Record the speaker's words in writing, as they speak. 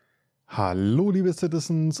Hallo liebe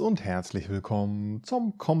Citizens und herzlich willkommen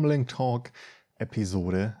zum Comlink Talk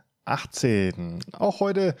Episode 18. Auch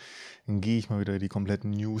heute gehe ich mal wieder die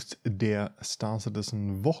kompletten News der Star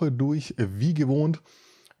Citizen Woche durch, wie gewohnt.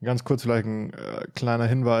 Ganz kurz vielleicht ein kleiner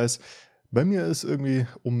Hinweis. Bei mir ist irgendwie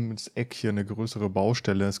ums Eck hier eine größere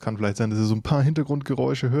Baustelle. Es kann vielleicht sein, dass ihr so ein paar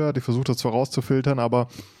Hintergrundgeräusche hört. Ich versuche das zwar rauszufiltern, aber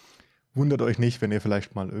wundert euch nicht, wenn ihr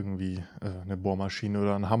vielleicht mal irgendwie eine Bohrmaschine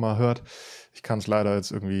oder einen Hammer hört. Ich kann es leider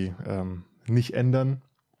jetzt irgendwie nicht ändern.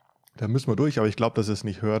 Da müssen wir durch, aber ich glaube, dass ihr es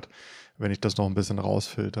nicht hört, wenn ich das noch ein bisschen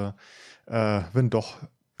rausfilter. Wenn doch,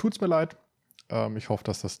 tut's mir leid. Ich hoffe,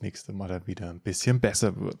 dass das nächste Mal dann wieder ein bisschen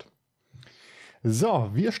besser wird. So,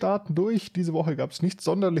 wir starten durch. Diese Woche gab es nicht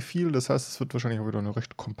sonderlich viel. Das heißt, es wird wahrscheinlich auch wieder eine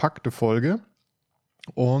recht kompakte Folge.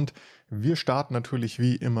 Und wir starten natürlich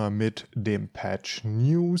wie immer mit dem Patch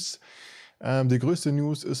News. Die größte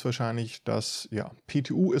News ist wahrscheinlich, dass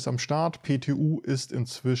PTU ist am Start. PTU ist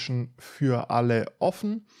inzwischen für alle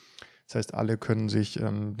offen. Das heißt, alle können sich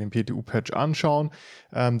den PTU-Patch anschauen.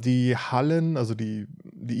 Die Hallen, also die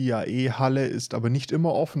IAE-Halle ist aber nicht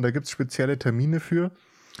immer offen. Da gibt es spezielle Termine für.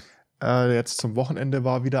 Jetzt zum Wochenende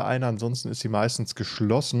war wieder eine, ansonsten ist sie meistens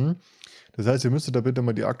geschlossen. Das heißt, ihr müsstet da bitte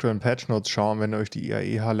mal die aktuellen Patch-Notes schauen, wenn ihr euch die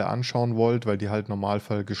IAE-Halle anschauen wollt, weil die halt im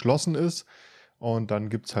Normalfall geschlossen ist. Und dann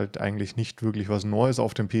gibt es halt eigentlich nicht wirklich was Neues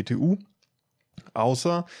auf dem PTU,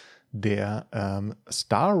 außer der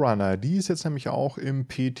Star Runner. Die ist jetzt nämlich auch im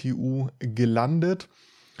PTU gelandet.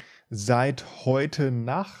 Seit heute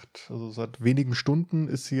Nacht, also seit wenigen Stunden,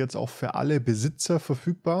 ist sie jetzt auch für alle Besitzer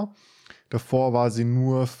verfügbar. Davor war sie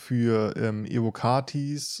nur für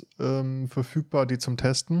Evocatis verfügbar, die zum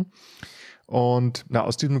Testen. Und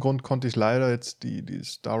aus diesem Grund konnte ich leider jetzt die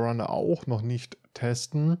Star Runner auch noch nicht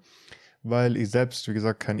testen, weil ich selbst, wie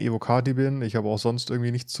gesagt, kein Evocati bin. Ich habe auch sonst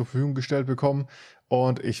irgendwie nichts zur Verfügung gestellt bekommen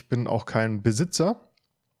und ich bin auch kein Besitzer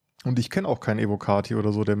und ich kenne auch keinen Evocati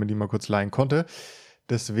oder so, der mir die mal kurz leihen konnte.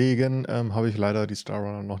 Deswegen habe ich leider die Star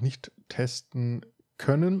Runner noch nicht testen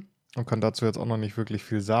können und kann dazu jetzt auch noch nicht wirklich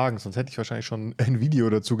viel sagen. Sonst hätte ich wahrscheinlich schon ein Video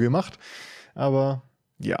dazu gemacht. Aber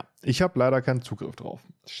ja, ich habe leider keinen Zugriff drauf.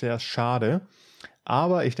 Sehr schade.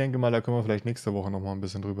 Aber ich denke mal, da können wir vielleicht nächste Woche nochmal ein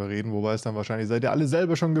bisschen drüber reden. Wobei es dann wahrscheinlich seid ihr alle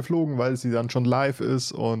selber schon geflogen, weil sie dann schon live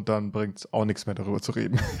ist und dann bringt es auch nichts mehr darüber zu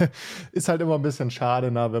reden. Ist halt immer ein bisschen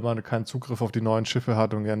schade, wenn man keinen Zugriff auf die neuen Schiffe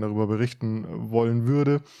hat und gerne darüber berichten wollen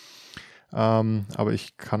würde. Aber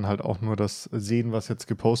ich kann halt auch nur das sehen, was jetzt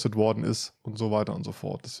gepostet worden ist und so weiter und so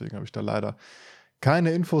fort. Deswegen habe ich da leider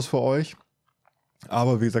keine Infos für euch.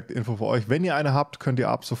 Aber wie gesagt, Info für euch. Wenn ihr eine habt, könnt ihr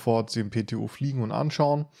ab sofort sie im PTU fliegen und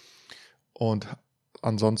anschauen. Und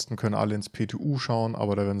ansonsten können alle ins PTU schauen,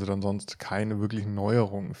 aber da werden sie dann sonst keine wirklichen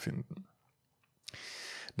Neuerungen finden.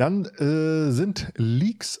 Dann sind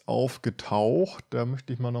Leaks aufgetaucht. Da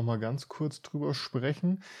möchte ich mal noch mal ganz kurz drüber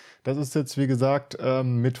sprechen. Das ist jetzt, wie gesagt,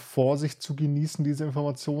 mit Vorsicht zu genießen, diese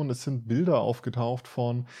Informationen. Es sind Bilder aufgetaucht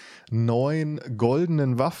von 9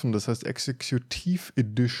 goldenen Waffen, das heißt Executive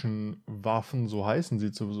Edition Waffen, so heißen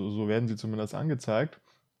sie, so werden sie zumindest angezeigt.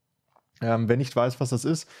 Wer nicht weiß, was das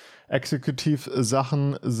ist,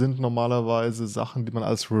 Executive-Sachen sind normalerweise Sachen, die man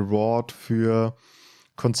als Reward für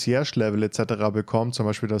Concierge-Level etc. bekommt. Zum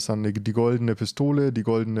Beispiel, dass dann die goldene Pistole, die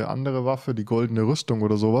goldene andere Waffe, die goldene Rüstung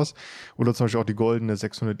oder sowas. Oder zum Beispiel auch die goldene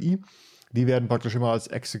 600i. Die werden praktisch immer als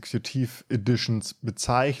Executive Editions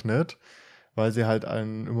bezeichnet, weil sie halt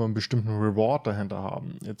immer einen bestimmten Reward dahinter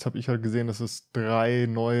haben. Jetzt habe ich halt gesehen, dass es 3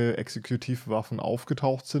 neue Executive-Waffen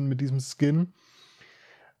aufgetaucht sind mit diesem Skin,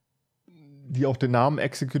 die auch den Namen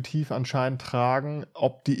Exekutiv anscheinend tragen.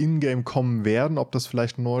 Ob die in-game kommen werden, ob das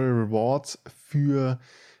vielleicht neue Rewards für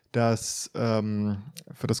das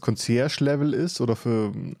Concierge-Level ist oder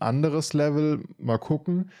für ein anderes Level, mal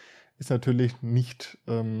gucken. Ist natürlich nicht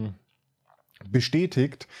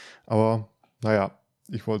bestätigt, aber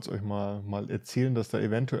ich wollte es euch mal erzählen, dass da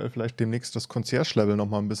eventuell vielleicht demnächst das Concierge-Level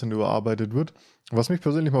nochmal ein bisschen überarbeitet wird. Was mich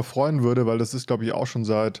persönlich mal freuen würde, weil das ist, glaube ich, auch schon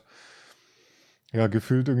seit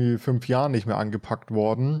gefühlt irgendwie 5 Jahren nicht mehr angepackt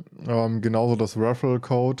worden. Genauso das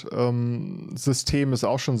Referral-Code-System ist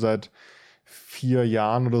auch schon seit 4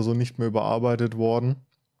 Jahren oder so nicht mehr überarbeitet worden.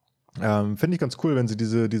 Finde ich ganz cool, wenn sie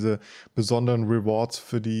diese besonderen Rewards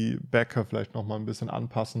für die Backer vielleicht nochmal ein bisschen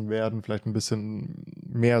anpassen werden, vielleicht ein bisschen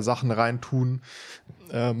mehr Sachen reintun,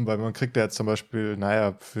 weil man kriegt ja jetzt zum Beispiel,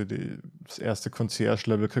 für das erste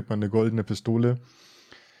Concierge-Level kriegt man eine goldene Pistole.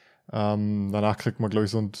 Danach kriegt man, glaube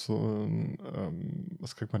ich,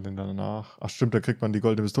 was kriegt man denn danach? Ach stimmt, da kriegt man die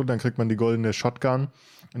goldene Pistole, dann kriegt man die goldene Shotgun.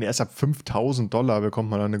 Und erst ab $5.000 bekommt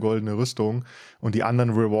man dann eine goldene Rüstung. Und die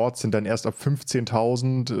anderen Rewards sind dann erst ab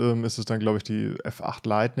 15.000 ist es dann, glaube ich, die F8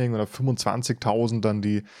 Lightning und ab 25.000 dann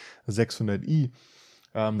die 600i.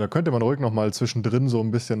 Da könnte man ruhig nochmal zwischendrin so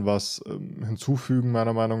ein bisschen was hinzufügen,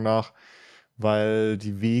 meiner Meinung nach, weil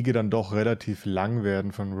die Wege dann doch relativ lang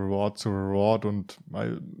werden von Reward zu Reward und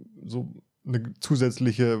mal so eine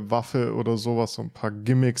zusätzliche Waffe oder sowas, so ein paar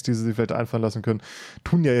Gimmicks, die sie sich vielleicht einfallen lassen können,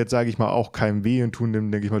 tun ja jetzt, sage ich mal, auch keinem weh und tun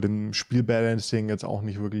dem, denke ich mal, dem Spielbalancing jetzt auch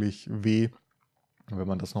nicht wirklich weh, wenn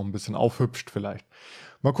man das noch ein bisschen aufhübscht vielleicht.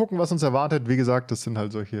 Mal gucken, was uns erwartet. Wie gesagt, das sind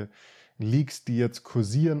halt solche Leaks, die jetzt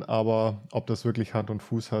kursieren, aber ob das wirklich Hand und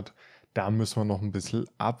Fuß hat, da müssen wir noch ein bisschen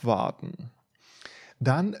abwarten.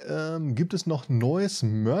 Dann gibt es noch neues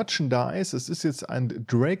Merchandise. Es ist jetzt ein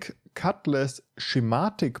Drake Cutlass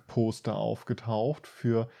Schematik-Poster aufgetaucht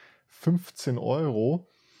für 15 €.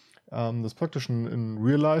 Das ist praktisch ein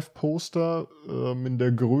Real-Life-Poster in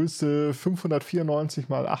der Größe 594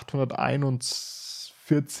 x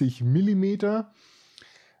 841 Millimeter.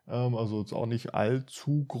 Also ist auch nicht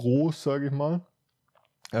allzu groß, sage ich mal.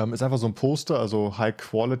 Ist einfach so ein Poster, also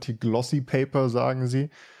High-Quality Glossy Paper, sagen sie.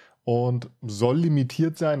 Und soll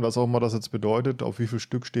limitiert sein, was auch immer das jetzt bedeutet. Auf wie viel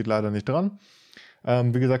Stück steht leider nicht dran.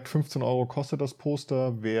 Wie gesagt, 15 € kostet das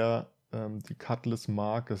Poster. Wer die Cutlass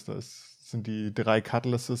mag, sind die 3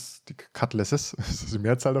 Cutlasses, das ist die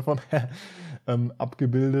Mehrzahl davon,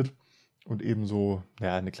 abgebildet. Und ebenso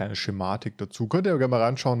eine kleine Schematik dazu. Könnt ihr gerne mal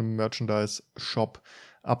reinschauen im Merchandise-Shop.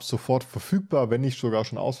 Ab sofort verfügbar, wenn nicht sogar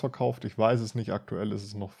schon ausverkauft. Ich weiß es nicht, aktuell ist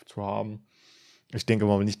es noch zu haben. Ich denke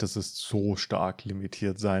mal nicht, dass es so stark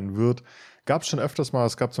limitiert sein wird. Gab es schon öfters mal,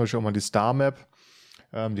 es gab zum Beispiel auch mal die Star Map.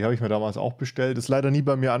 Die habe ich mir damals auch bestellt. Ist leider nie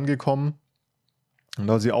bei mir angekommen. Und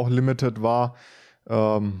da sie auch limited war,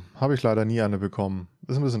 habe ich leider nie eine bekommen.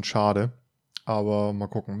 Ist ein bisschen schade. Aber mal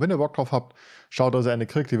gucken. Wenn ihr Bock drauf habt, schaut, dass ihr eine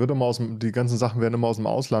kriegt. Die ganzen Sachen werden immer aus dem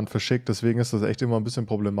Ausland verschickt. Deswegen ist das echt immer ein bisschen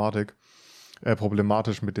problematisch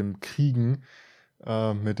mit dem Kriegen.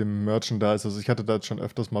 Mit dem Merchandise. Also ich hatte da jetzt schon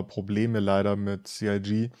öfters mal Probleme leider mit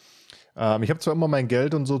CIG. Ich habe zwar immer mein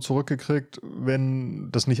Geld und so zurückgekriegt,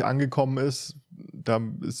 wenn das nicht angekommen ist. Da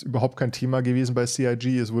ist überhaupt kein Thema gewesen bei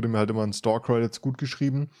CIG. Es wurde mir halt immer in Store Credits gut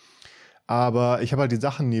geschrieben. Aber ich habe halt die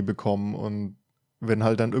Sachen nie bekommen. Und wenn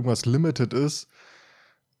halt dann irgendwas limited ist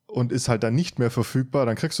und ist halt dann nicht mehr verfügbar,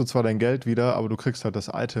 dann kriegst du zwar dein Geld wieder, aber du kriegst halt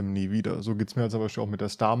das Item nie wieder. So geht es mir halt zum Beispiel auch mit der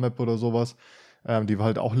Star Map oder sowas. Die war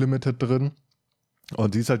halt auch limited drin.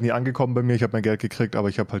 Und die ist halt nie angekommen bei mir. Ich habe mein Geld gekriegt, aber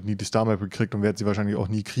ich habe halt nie die Star Map gekriegt und werde sie wahrscheinlich auch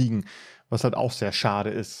nie kriegen. Was halt auch sehr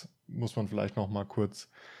schade ist. Muss man vielleicht noch mal kurz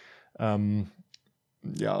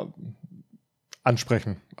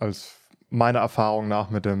ansprechen. Als meiner Erfahrung nach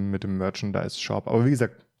mit dem Merchandise-Shop. Aber wie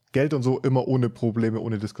gesagt, Geld und so immer ohne Probleme,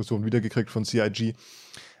 ohne Diskussion wiedergekriegt von CIG.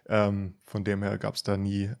 Von dem her gab es da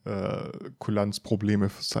nie Kulanzprobleme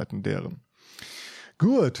seitens deren.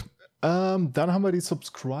 Gut. Dann haben wir die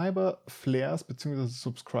Subscriber-Flares bzw.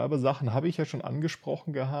 Subscriber-Sachen, habe ich ja schon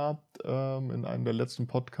angesprochen gehabt in einem der letzten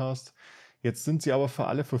Podcasts. Jetzt sind sie aber für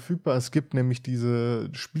alle verfügbar. Es gibt nämlich diese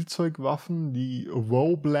Spielzeugwaffen, die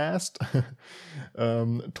Wow Blast,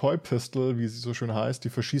 Toy Pistol, wie sie so schön heißt, die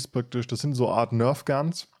verschießt praktisch, das sind so eine Art Nerf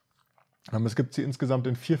Guns. Es gibt sie insgesamt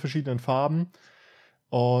in 4 verschiedenen Farben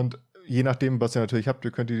und je nachdem, was ihr natürlich habt,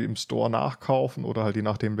 ihr könnt die im Store nachkaufen oder halt je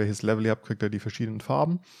nachdem, welches Level ihr habt, kriegt ihr die verschiedenen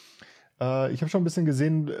Farben. Ich habe schon ein bisschen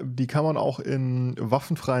gesehen, die kann man auch in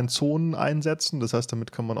waffenfreien Zonen einsetzen. Das heißt,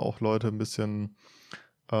 damit kann man auch Leute ein bisschen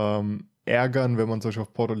ärgern, wenn man zum Beispiel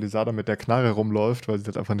auf Porto Lisada mit der Knarre rumläuft, weil sie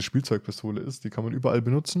jetzt einfach eine Spielzeugpistole ist. Die kann man überall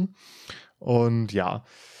benutzen. Und ja,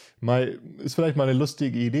 ist vielleicht mal eine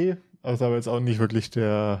lustige Idee, ist aber jetzt auch nicht wirklich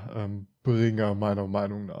der Bringer meiner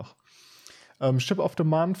Meinung nach. Ship of the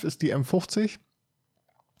Month ist die M50.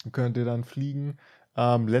 Könnt ihr dann fliegen.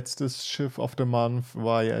 Letztes Ship of the Month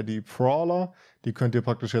war ja die Prowler. Die könnt ihr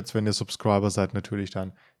praktisch jetzt, wenn ihr Subscriber seid, natürlich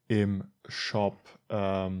dann im Shop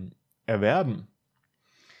erwerben.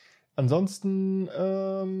 Ansonsten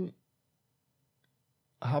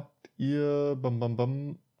habt ihr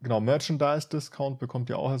Merchandise-Discount bekommt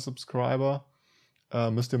ihr auch als Subscriber.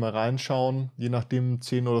 Müsst ihr mal reinschauen. Je nachdem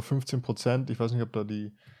 10 oder 15%. Ich weiß nicht, ob da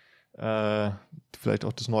vielleicht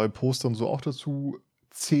auch das neue Poster und so auch dazu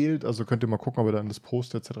zählt. Also könnt ihr mal gucken, ob ihr dann das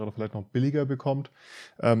Poster etc. vielleicht noch billiger bekommt.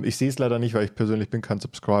 Ich sehe es leider nicht, weil ich persönlich bin kein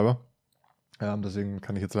Subscriber. Deswegen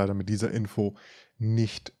kann ich jetzt leider mit dieser Info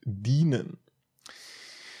nicht dienen.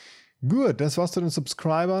 Gut, das war's zu den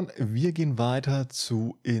Subscribern. Wir gehen weiter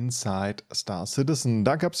zu Inside Star Citizen.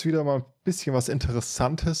 Da gab es wieder mal ein bisschen was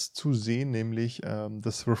Interessantes zu sehen, nämlich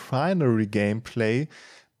das Refinery Gamplay,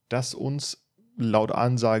 das uns laut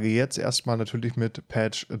Ansage jetzt erstmal natürlich mit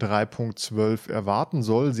Patch 3.12 erwarten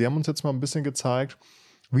soll. Sie haben uns jetzt mal ein bisschen gezeigt,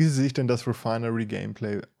 wie sie sich denn das Refinery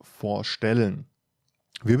Gameplay vorstellen.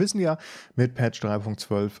 Wir wissen ja, mit Patch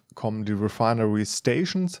 3.12 kommen die Refinery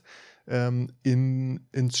Stations.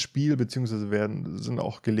 ins Spiel, beziehungsweise sind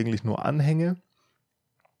auch gelegentlich nur Anhänge.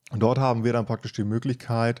 Und dort haben wir dann praktisch die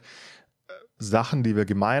Möglichkeit, Sachen, die wir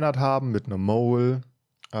gemeinert haben, mit einer Mole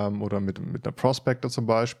oder mit einer Prospector zum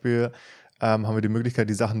Beispiel, haben wir die Möglichkeit,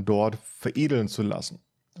 die Sachen dort veredeln zu lassen.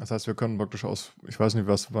 Das heißt, wir können praktisch aus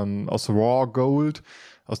Raw Gold,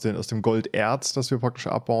 aus dem Golderz, das wir praktisch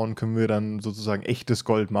abbauen, können wir dann sozusagen echtes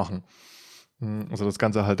Gold machen. Also das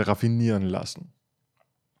Ganze halt raffinieren lassen.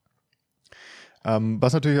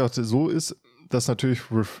 Was natürlich auch so ist, dass natürlich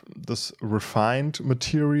das Refined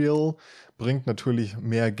Material bringt natürlich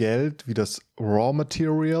mehr Geld wie das Raw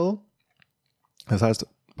Material. Das heißt,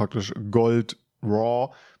 praktisch Gold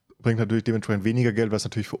Raw bringt natürlich dementsprechend weniger Geld, was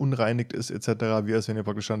natürlich verunreinigt ist etc., wie als wenn ihr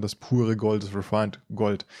praktisch dann das pure Gold, das Refined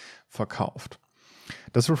Gold verkauft.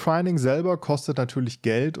 Das Refining selber kostet natürlich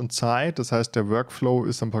Geld und Zeit, das heißt, der Workflow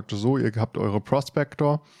ist dann praktisch so, ihr habt eure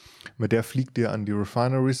Prospector, mit der fliegt ihr an die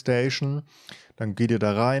Refinery Station, dann geht ihr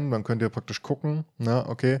da rein, dann könnt ihr praktisch gucken,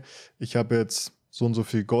 okay, ich habe jetzt so und so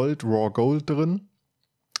viel Gold, Raw Gold drin,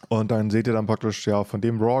 und dann seht ihr dann praktisch, ja, von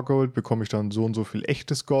dem Raw Gold bekomme ich dann so und so viel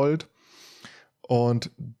echtes Gold,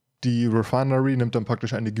 und die Refinery nimmt dann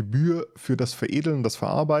praktisch eine Gebühr für das Veredeln, das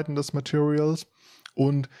Verarbeiten des Materials,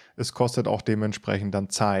 und es kostet auch dementsprechend dann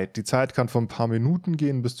Zeit. Die Zeit kann von ein paar Minuten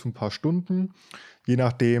gehen bis zu ein paar Stunden, je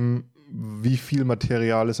nachdem, wie viel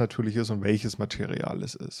Material es natürlich ist und welches Material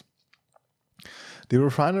es ist. Die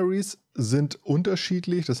Refineries sind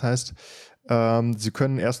unterschiedlich, das heißt, sie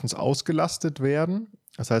können erstens ausgelastet werden.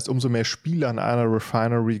 Das heißt, umso mehr Spieler an einer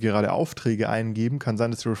Refinery gerade Aufträge eingeben, kann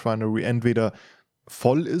sein, dass die Refinery entweder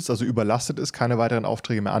voll ist, also überlastet ist, keine weiteren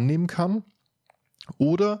Aufträge mehr annehmen kann.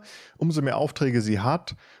 Oder umso mehr Aufträge sie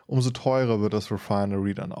hat, umso teurer wird das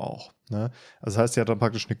Refinery dann auch. Ne? Also das heißt, sie hat dann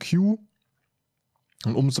praktisch eine Queue,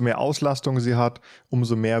 und umso mehr Auslastung sie hat,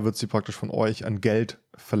 umso mehr wird sie praktisch von euch an Geld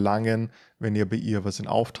verlangen, wenn ihr bei ihr was in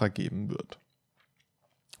Auftrag geben wird.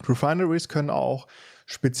 Refineries können auch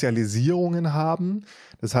Spezialisierungen haben.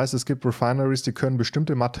 Das heißt, es gibt Refineries, die können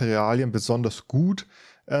bestimmte Materialien besonders gut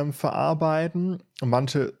verarbeiten und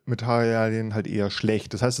manche Materialien halt eher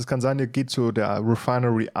schlecht. Das heißt, es kann sein, ihr geht zu der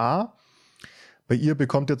Refinery A. Bei ihr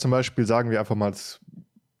bekommt ihr zum Beispiel, sagen wir einfach mal,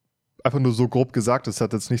 einfach nur so grob gesagt, das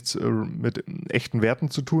hat jetzt nichts mit echten Werten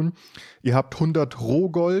zu tun. Ihr habt 100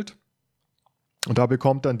 Rohgold und da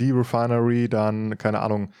bekommt dann die Refinery dann, keine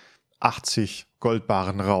Ahnung, 80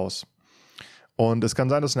 Goldbarren raus. Und es kann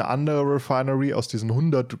sein, dass eine andere Refinery aus diesen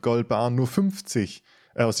 100 Goldbarren nur 50,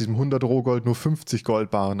 aus diesem 100 Rohgold nur 50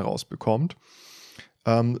 Goldbarren rausbekommt.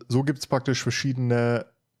 So gibt es praktisch verschiedene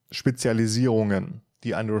Spezialisierungen,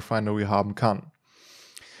 die eine Refinery haben kann.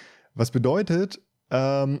 Was bedeutet,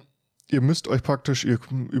 ihr müsst euch praktisch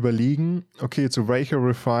überlegen, okay, zu welcher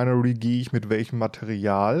Refinery gehe ich mit welchem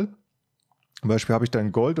Material. Zum Beispiel habe ich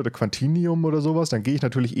dann Gold oder Quantinium oder sowas, dann gehe ich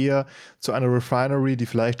natürlich eher zu einer Refinery, die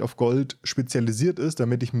vielleicht auf Gold spezialisiert ist,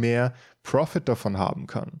 damit ich mehr Profit davon haben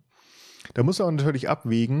kann. Da muss man natürlich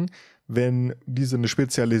abwägen, wenn diese eine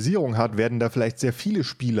Spezialisierung hat, werden da vielleicht sehr viele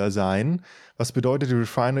Spieler sein, was bedeutet, die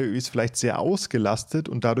Refinery ist vielleicht sehr ausgelastet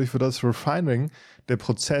und dadurch wird das Refining, der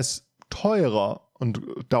Prozess, teurer und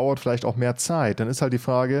dauert vielleicht auch mehr Zeit. Dann ist halt die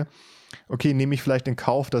Frage, okay, nehme ich vielleicht in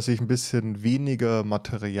Kauf, dass ich ein bisschen weniger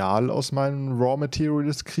Material aus meinen Raw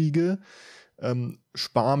Materials kriege,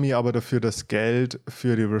 spare mir aber dafür das Geld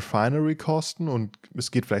für die Refinery-Kosten und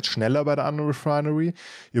es geht vielleicht schneller bei der anderen Refinery.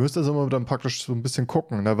 Ihr müsst also immer dann praktisch so ein bisschen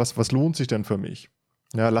gucken, was lohnt sich denn für mich?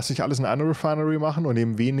 Ja, lasse ich alles in einer Refinery machen und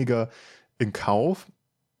nehme weniger in Kauf,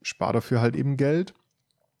 spare dafür halt eben Geld.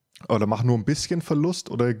 Oder mache nur ein bisschen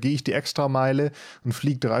Verlust oder gehe ich die Extrameile und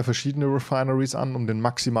fliege 3 verschiedene Refineries an, um den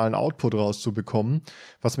maximalen Output rauszubekommen,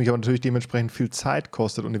 was mich aber natürlich dementsprechend viel Zeit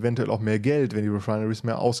kostet und eventuell auch mehr Geld, wenn die Refineries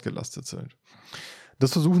mehr ausgelastet sind.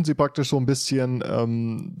 Das versuchen sie praktisch so ein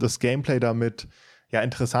bisschen das Gameplay damit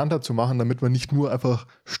interessanter zu machen, damit man nicht nur einfach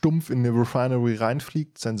stumpf in eine Refinery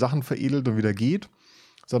reinfliegt, seine Sachen veredelt und wieder geht,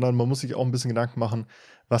 sondern man muss sich auch ein bisschen Gedanken machen,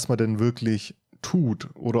 was man denn wirklich tut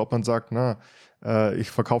oder ob man sagt, ich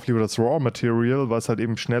verkaufe lieber das Raw Material, weil es halt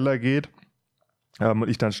eben schneller geht und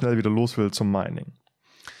ich dann schnell wieder los will zum Mining.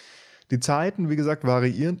 Die Zeiten, wie gesagt,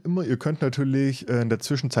 variieren immer. Ihr könnt natürlich in der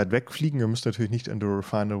Zwischenzeit wegfliegen. Ihr müsst natürlich nicht an der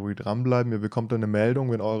Refinery dranbleiben. Ihr bekommt dann eine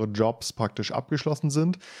Meldung, wenn eure Jobs praktisch abgeschlossen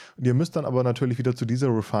sind. Und ihr müsst dann aber natürlich wieder zu dieser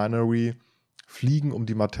Refinery fliegen, um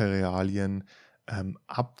die Materialien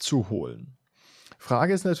abzuholen.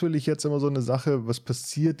 Frage ist natürlich jetzt immer so eine Sache, was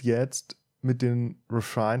passiert jetzt mit den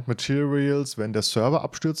Refined Materials, wenn der Server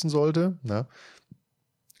abstürzen sollte? Ne?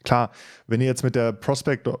 Klar, wenn ihr jetzt mit der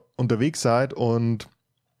Prospector unterwegs seid und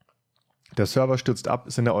der Server stürzt ab,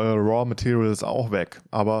 sind ja eure Raw Materials auch weg.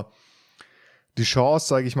 Aber die Chance,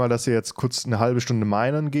 sage ich mal, dass ihr jetzt kurz eine halbe Stunde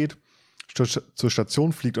minen geht, zur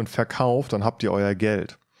Station fliegt und verkauft, dann habt ihr euer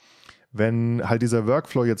Geld. Wenn halt dieser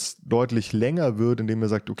Workflow jetzt deutlich länger wird, indem ihr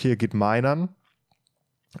sagt, okay, ihr geht minern,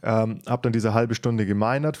 habt dann diese halbe Stunde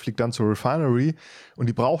geminert, fliegt dann zur Refinery und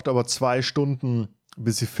die braucht aber 2 Stunden,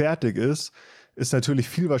 bis sie fertig ist natürlich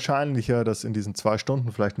viel wahrscheinlicher, dass in diesen 2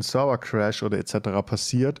 Stunden vielleicht ein Server-Crash oder etc.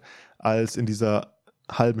 passiert, als in dieser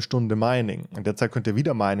halben Stunde Mining. In der Zeit könnt ihr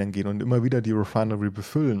wieder minen gehen und immer wieder die Refinery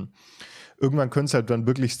befüllen. Irgendwann könnte es halt dann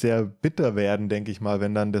wirklich sehr bitter werden, denke ich mal,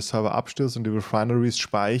 wenn dann der Server abstürzt und die Refineries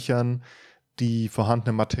speichern die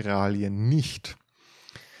vorhandenen Materialien nicht.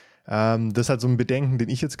 Das ist halt so ein Bedenken, den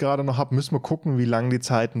ich jetzt gerade noch habe. Müssen wir gucken, wie lang die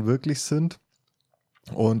Zeiten wirklich sind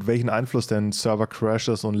und welchen Einfluss denn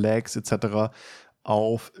Server-Crashes und Lags etc.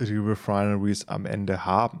 auf die Refineries am Ende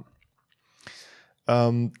haben.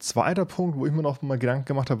 Zweiter Punkt, wo ich mir noch mal Gedanken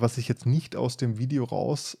gemacht habe, was ich jetzt nicht aus dem Video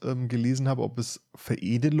raus gelesen habe, ob es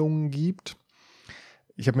Veredelungen gibt.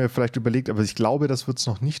 Ich habe mir vielleicht überlegt, aber ich glaube, das wird es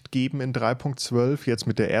noch nicht geben in 3.12, jetzt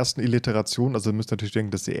mit der ersten Iteration. Also ihr müsst natürlich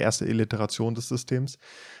denken, das ist die erste Iteration des Systems.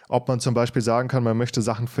 Ob man zum Beispiel sagen kann, man möchte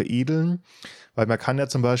Sachen veredeln, weil man kann ja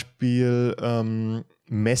zum Beispiel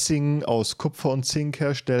Messing aus Kupfer und Zink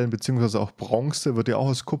herstellen, beziehungsweise auch Bronze wird ja auch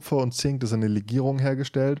aus Kupfer und Zink, das ist eine Legierung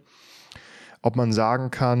hergestellt. Ob man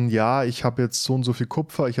sagen kann, ja, ich habe jetzt so und so viel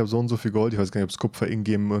Kupfer, ich habe so und so viel Gold, ich weiß gar nicht, ob es Kupfer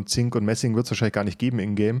in-game und Zink und Messing wird es wahrscheinlich gar nicht geben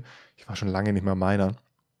in-game. Ich war schon lange nicht mehr Miner.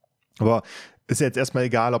 Aber ist ja jetzt erstmal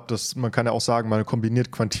egal, ob das, man kann ja auch sagen, man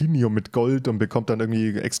kombiniert Quantinium mit Gold und bekommt dann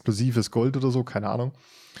irgendwie explosives Gold oder so, keine Ahnung.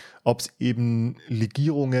 Ob es eben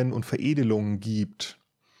Legierungen und Veredelungen gibt.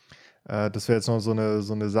 Das wäre jetzt noch so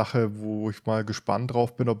eine Sache, wo ich mal gespannt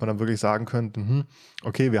drauf bin, ob man dann wirklich sagen könnte,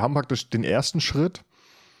 okay, wir haben praktisch den ersten Schritt.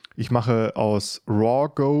 Ich mache aus Raw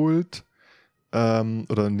Gold,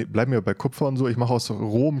 bleiben wir bei Kupfer und so, ich mache aus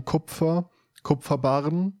rohem Kupfer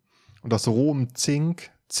Kupferbarren und aus rohem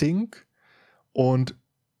Zink und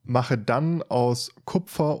mache dann aus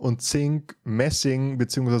Kupfer und Zink Messing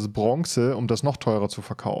bzw. Bronze, um das noch teurer zu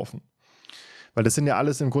verkaufen. Weil das sind ja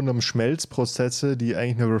alles im Grunde genommen Schmelzprozesse, die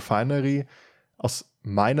eigentlich eine Refinery aus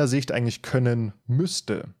meiner Sicht eigentlich können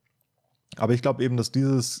müsste. Aber ich glaube eben, dass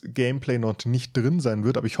dieses Gameplay noch nicht drin sein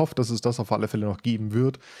wird, aber ich hoffe, dass es das auf alle Fälle noch geben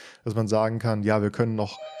wird, dass man sagen kann, ja, wir können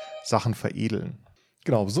noch Sachen veredeln.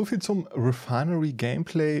 Genau, so viel zum Refinery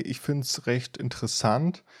Gameplay. Ich finde es recht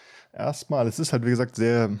interessant. Erstmal, es ist halt wie gesagt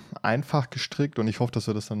sehr einfach gestrickt und ich hoffe, dass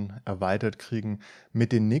wir das dann erweitert kriegen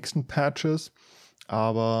mit den nächsten Patches.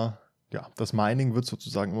 Aber ja, das Mining wird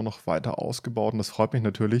sozusagen immer noch weiter ausgebaut und das freut mich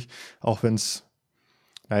natürlich, auch wenn es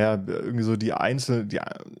irgendwie so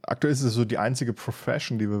aktuell ist es so die einzige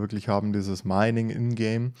Profession, die wir wirklich haben, dieses Mining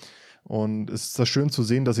in-game. Und es ist schön zu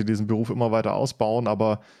sehen, dass sie diesen Beruf immer weiter ausbauen,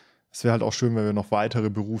 aber es wäre halt auch schön, wenn wir noch weitere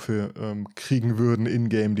Berufe kriegen würden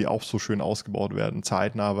in-game, die auch so schön ausgebaut werden,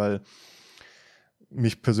 zeitnah, weil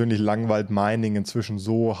mich persönlich langweilt Mining inzwischen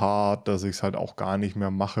so hart, dass ich es halt auch gar nicht mehr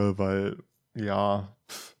mache, weil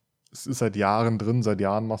es ist seit Jahren drin, seit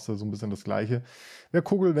Jahren machst du so ein bisschen das Gleiche. Wäre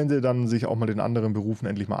cool, wenn sie dann sich auch mal den anderen Berufen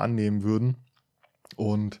endlich mal annehmen würden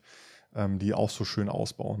und die auch so schön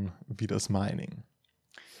ausbauen wie das Mining.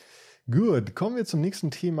 Gut, kommen wir zum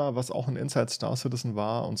nächsten Thema, was auch ein Inside Star Citizen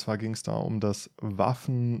war. Und zwar ging es da um das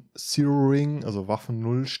Waffen-Zeroing, also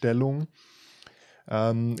Waffen-Null-Stellung.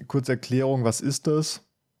 Kurze Erklärung, was ist das?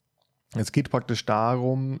 Es geht praktisch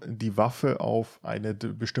darum, die Waffe auf eine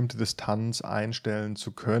bestimmte Distanz einstellen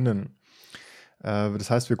zu können. Das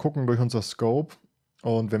heißt, wir gucken durch unser Scope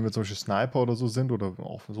und wenn wir zum Beispiel Sniper oder so sind oder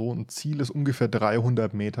auch so, ein Ziel ist ungefähr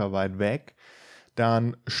 300 Meter weit weg,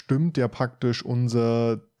 dann stimmt ja praktisch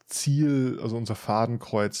unser Ziel, also unser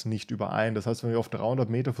Fadenkreuz nicht überein. Das heißt, wenn wir auf 300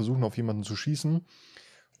 Meter versuchen, auf jemanden zu schießen,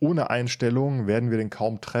 ohne Einstellung werden wir den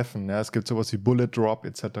kaum treffen. Ja, es gibt sowas wie Bullet Drop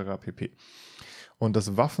etc. pp. Und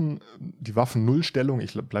die Waffen-Null-Stellung,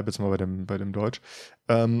 ich bleibe jetzt mal bei dem Deutsch,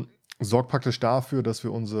 sorgt praktisch dafür, dass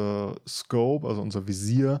wir unser Scope, also unser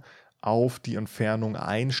Visier, auf die Entfernung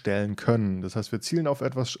einstellen können. Das heißt, wir zielen auf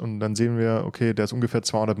etwas und dann sehen wir, okay, der ist ungefähr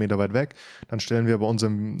 200 Meter weit weg. Dann stellen wir bei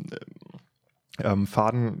unserem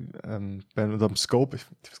Faden, bei unserem Scope, ich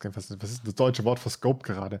weiß gar nicht, was ist das deutsche Wort für Scope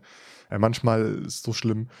gerade? Manchmal ist es so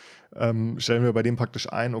schlimm. Stellen wir bei dem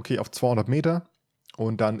praktisch ein, okay, auf 200 Meter.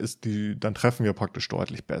 Und dann treffen wir praktisch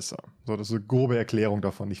deutlich besser. So, das ist eine grobe Erklärung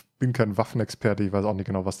davon. Ich bin kein Waffenexperte, ich weiß auch nicht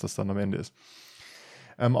genau, was das dann am Ende ist.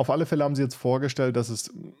 Auf alle Fälle haben sie jetzt vorgestellt, dass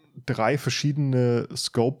es 3 verschiedene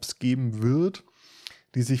Scopes geben wird,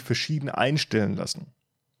 die sich verschieden einstellen lassen.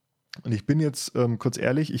 Und ich bin jetzt kurz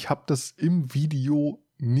ehrlich, ich habe das im Video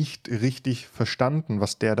nicht richtig verstanden,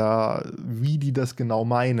 wie die das genau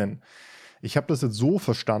meinen. Ich habe das jetzt so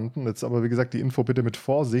verstanden, jetzt aber wie gesagt die Info bitte mit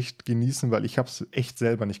Vorsicht genießen, weil ich habe es echt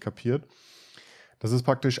selber nicht kapiert, dass es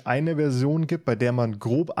praktisch eine Version gibt, bei der man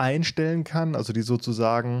grob einstellen kann, also die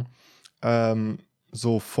sozusagen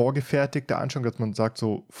so vorgefertigte Einstellung, dass man sagt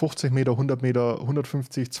so 50 Meter, 100 Meter,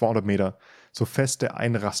 150, 200 Meter, so feste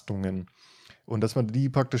Einrastungen. Und dass man die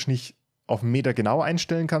praktisch nicht auf einen Meter genau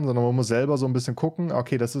einstellen kann, sondern man muss selber so ein bisschen gucken,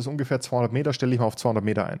 okay, das ist ungefähr 200 Meter, stelle ich mal auf 200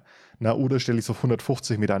 Meter ein. Na, oder stelle ich es auf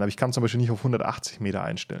 150 Meter ein, aber ich kann zum Beispiel nicht auf 180 Meter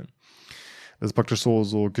einstellen. Das ist praktisch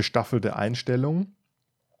so gestaffelte Einstellung.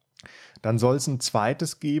 Dann soll es ein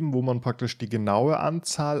zweites geben, wo man praktisch die genaue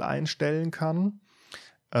Anzahl einstellen kann.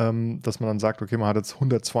 Dass man dann sagt, okay, man hat jetzt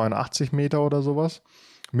 182 Meter oder sowas.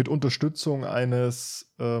 Mit Unterstützung eines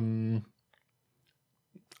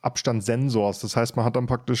Abstandssensors. Das heißt, man hat dann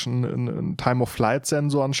praktisch einen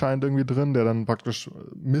Time-of-Flight-Sensor anscheinend irgendwie drin, der dann praktisch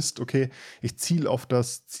misst, okay, ich ziele auf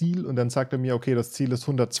das Ziel und dann sagt er mir, okay, das Ziel ist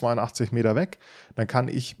 182 Meter weg. Dann kann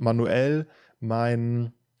ich manuell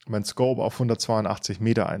mein Scope auf 182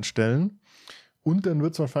 Meter einstellen. Und dann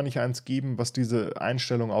wird es wahrscheinlich eins geben, was diese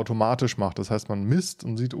Einstellung automatisch macht. Das heißt, man misst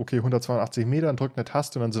und sieht, okay, 182 Meter, dann drückt eine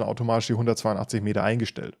Taste und dann sind automatisch die 182 Meter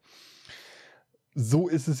eingestellt. So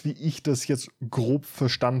ist es, wie ich das jetzt grob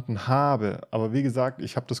verstanden habe. Aber wie gesagt,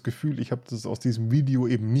 ich habe das Gefühl, ich habe das aus diesem Video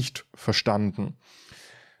eben nicht verstanden.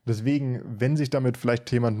 Deswegen, wenn sich damit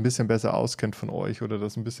vielleicht jemand ein bisschen besser auskennt von euch oder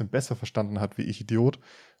das ein bisschen besser verstanden hat wie ich Idiot,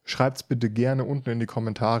 schreibt es bitte gerne unten in die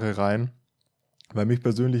Kommentare rein. Weil mich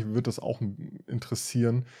persönlich würde das auch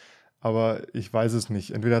interessieren, aber ich weiß es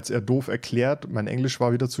nicht. Entweder hat es eher doof erklärt, mein Englisch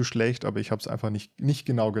war wieder zu schlecht, aber ich habe es einfach nicht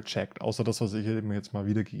genau gecheckt, außer das, was ich eben jetzt mal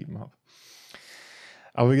wiedergegeben habe.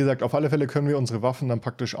 Aber wie gesagt, auf alle Fälle können wir unsere Waffen dann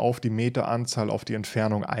praktisch auf die Meteranzahl, auf die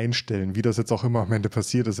Entfernung einstellen. Wie das jetzt auch immer am Ende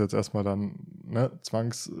passiert, ist jetzt erstmal dann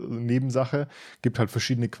Zwangsnebensache. Gibt halt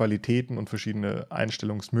verschiedene Qualitäten und verschiedene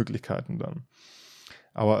Einstellungsmöglichkeiten dann.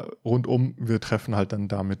 Aber rundum, wir treffen halt dann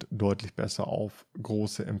damit deutlich besser auf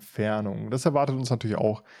große Entfernungen. Das erwartet uns natürlich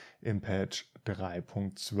auch im Patch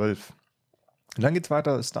 3.12. Und dann geht es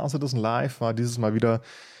weiter. Star Citizen Live war dieses Mal wieder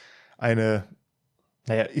eine,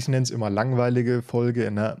 ich nenne es immer langweilige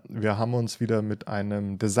Folge. Ne? Wir haben uns wieder mit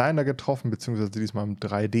einem Designer getroffen, beziehungsweise diesmal einem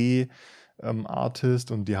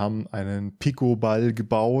 3D-Artist und die haben einen Pico-Ball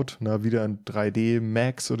gebaut, wieder ein 3D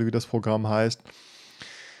Max oder wie das Programm heißt.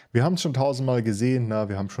 Wir haben es schon 1000-mal gesehen,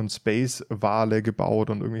 wir haben schon Space-Wale gebaut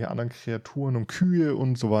und irgendwelche anderen Kreaturen und Kühe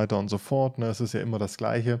und so weiter und so fort. Es ist ja immer das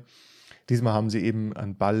Gleiche. Diesmal haben sie eben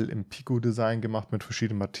einen Ball im Pico-Design gemacht mit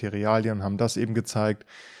verschiedenen Materialien und haben das eben gezeigt,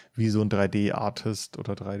 wie so ein 3D-Artist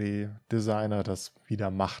oder 3D-Designer das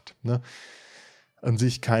wieder macht. An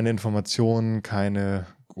sich keine Informationen, keine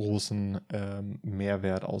großen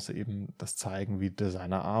Mehrwert, außer eben das Zeigen, wie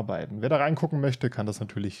Designer arbeiten. Wer da reingucken möchte, kann das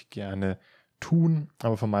natürlich gerne tun,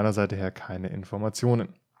 aber von meiner Seite her keine Informationen.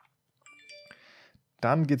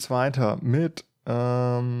 Dann geht es weiter mit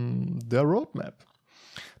der Roadmap.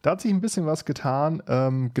 Da hat sich ein bisschen was getan.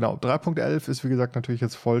 3.11 ist wie gesagt natürlich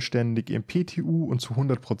jetzt vollständig im PTU und zu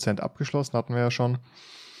 100% abgeschlossen, hatten wir ja schon.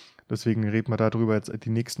 Deswegen reden wir darüber jetzt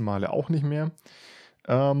die nächsten Male auch nicht mehr.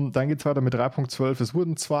 Dann geht es weiter mit 3.12. Es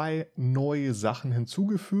wurden 2 neue Sachen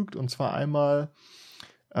hinzugefügt und zwar einmal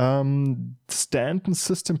Stanton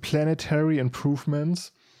System Planetary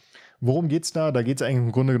Improvements. Worum geht's da? Da geht es eigentlich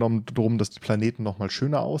im Grunde genommen darum, dass die Planeten nochmal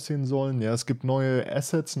schöner aussehen sollen. Ja, es gibt neue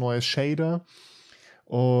Assets, neue Shader.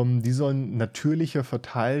 Die sollen natürlicher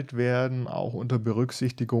verteilt werden, auch unter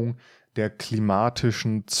Berücksichtigung der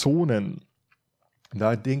klimatischen Zonen.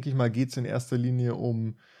 Da denke ich mal, geht es in erster Linie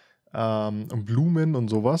um Blumen und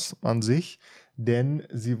sowas an sich, denn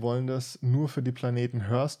sie wollen das nur für die Planeten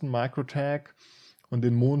Hurston, Microtag und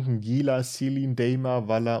den Monden Gila, Selene, Deima,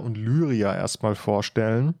 Valla und Lyria erstmal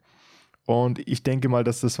vorstellen. Und ich denke mal,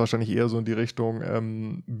 dass das wahrscheinlich eher so in die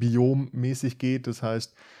Richtung biommäßig geht. Das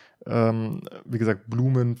heißt, wie gesagt,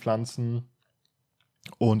 Blumen, Pflanzen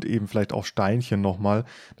und eben vielleicht auch Steinchen nochmal,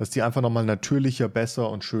 dass die einfach nochmal natürlicher,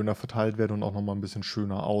 besser und schöner verteilt werden und auch nochmal ein bisschen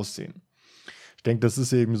schöner aussehen. Ich denke, das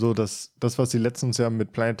ist eben so, dass das, was sie letztens ja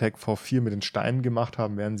mit Planetag V4 mit den Steinen gemacht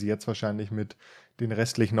haben, werden sie jetzt wahrscheinlich mit den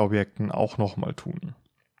restlichen Objekten auch nochmal tun.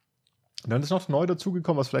 Dann ist noch neu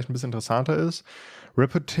dazugekommen, was vielleicht ein bisschen interessanter ist.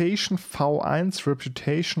 Reputation V1,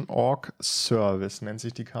 Reputation Org Service nennt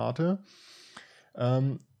sich die Karte.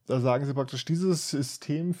 Da sagen sie praktisch, dieses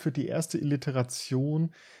System für die erste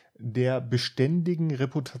Iteration der beständigen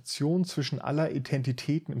Reputation zwischen aller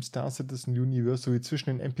Identitäten im Star Citizen Universe sowie zwischen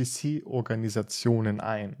den NPC-Organisationen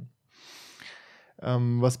ein.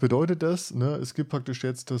 Was bedeutet das? Es gibt praktisch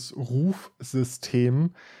jetzt das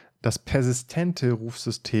Rufsystem, das persistente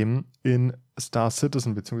Rufsystem in Star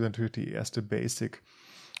Citizen, beziehungsweise natürlich die erste Basic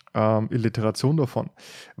Iteration davon.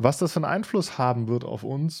 Was das für einen Einfluss haben wird auf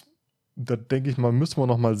uns, da denke ich mal, müssen wir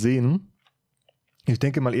noch mal sehen. Ich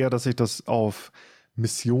denke mal eher, dass sich das auf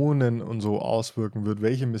Missionen und so auswirken wird,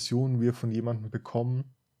 welche Missionen wir von jemandem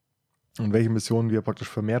bekommen und welche Missionen wir praktisch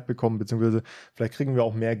vermehrt bekommen, beziehungsweise vielleicht kriegen wir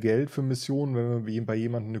auch mehr Geld für Missionen, wenn wir bei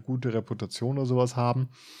jemandem eine gute Reputation oder sowas haben.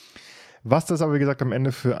 Was das aber, wie gesagt, am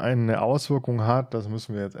Ende für eine Auswirkung hat, das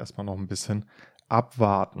müssen wir jetzt erstmal noch ein bisschen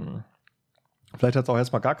abwarten. Vielleicht hat es auch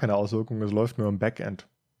erstmal gar keine Auswirkung, es läuft nur im Backend.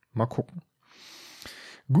 Mal gucken.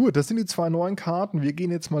 Gut, das sind die 2 neuen Karten. Wir gehen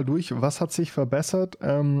jetzt mal durch, was hat sich verbessert.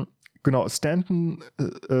 Genau, Stanton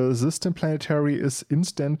System Planetary ist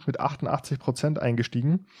instant mit 88%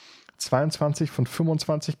 eingestiegen. 22 von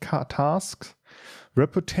 25 Tasks.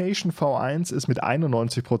 Reputation V1 ist mit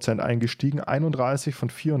 91% eingestiegen. 31 von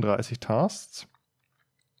 34 Tasks.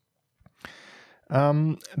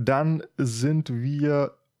 Dann sind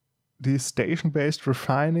wir die Station-Based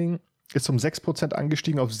Refining ist um 6%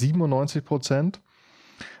 angestiegen auf 97%.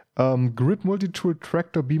 Grid Multitool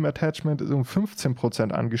Tractor Beam Attachment ist um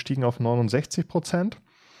 15% angestiegen auf 69%.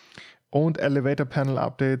 Und Elevator Panel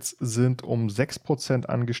Updates sind um 6%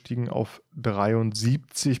 angestiegen auf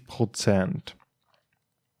 73%.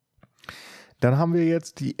 Dann haben wir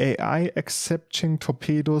jetzt die AI Accepting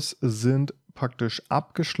Torpedos sind praktisch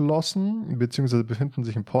abgeschlossen, beziehungsweise befinden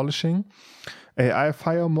sich im Polishing. AI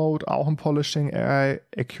Fire Mode auch im Polishing. AI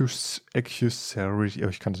Accuracy,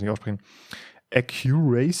 ich kann das nicht aussprechen.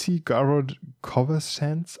 Accuracy Cover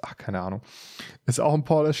Sense, keine Ahnung, ist auch im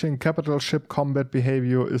Polishing. Capital Ship Combat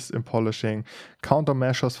Behavior ist im Polishing.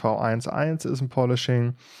 Countermeasures V1.1 ist im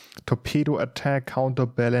Polishing. Torpedo Attack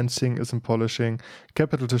Counterbalancing ist im Polishing.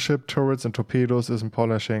 Capital to Ship Turrets and Torpedos ist im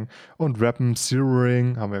Polishing. Und Weapon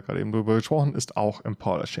Zeroing, haben wir gerade eben drüber gesprochen, ist auch im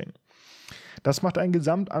Polishing. Das macht einen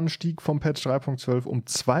Gesamtanstieg vom Patch 3.12 um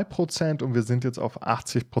 2% und wir sind jetzt auf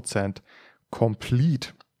 80%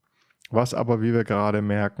 complete. Was aber, wie wir gerade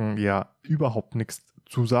merken, ja überhaupt nichts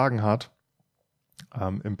zu sagen hat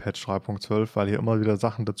im Patch 3.12, weil hier immer wieder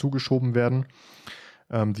Sachen dazugeschoben werden,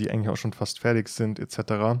 die eigentlich auch schon fast fertig sind etc.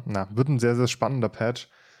 Wird ein sehr, sehr spannender Patch,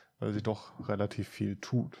 weil sich doch relativ viel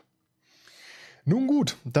tut. Nun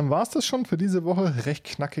gut, dann war es das schon für diese Woche. Recht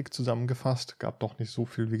knackig zusammengefasst, gab doch nicht so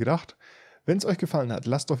viel wie gedacht. Wenn es euch gefallen hat,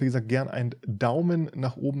 lasst doch wie gesagt gern einen Daumen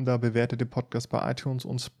nach oben da, bewertet den Podcast bei iTunes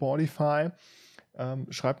und Spotify.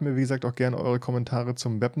 Schreibt mir, wie gesagt, auch gerne eure Kommentare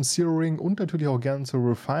zum Weapon Zeroing und natürlich auch gerne zum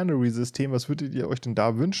Refinery-System. Was würdet ihr euch denn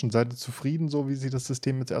da wünschen? Seid ihr zufrieden, so wie Sie das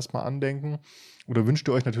System jetzt erstmal andenken? Oder wünscht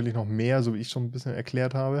ihr euch natürlich noch mehr, so wie ich schon ein bisschen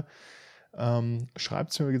erklärt habe?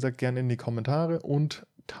 Schreibt es mir, wie gesagt, gerne in die Kommentare und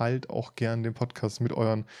teilt auch gerne den Podcast mit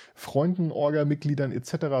euren Freunden, Orga-Mitgliedern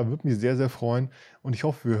etc. Würde mich sehr, sehr freuen. Und ich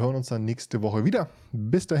hoffe, wir hören uns dann nächste Woche wieder.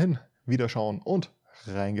 Bis dahin, wiederschauen und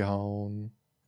reingehauen.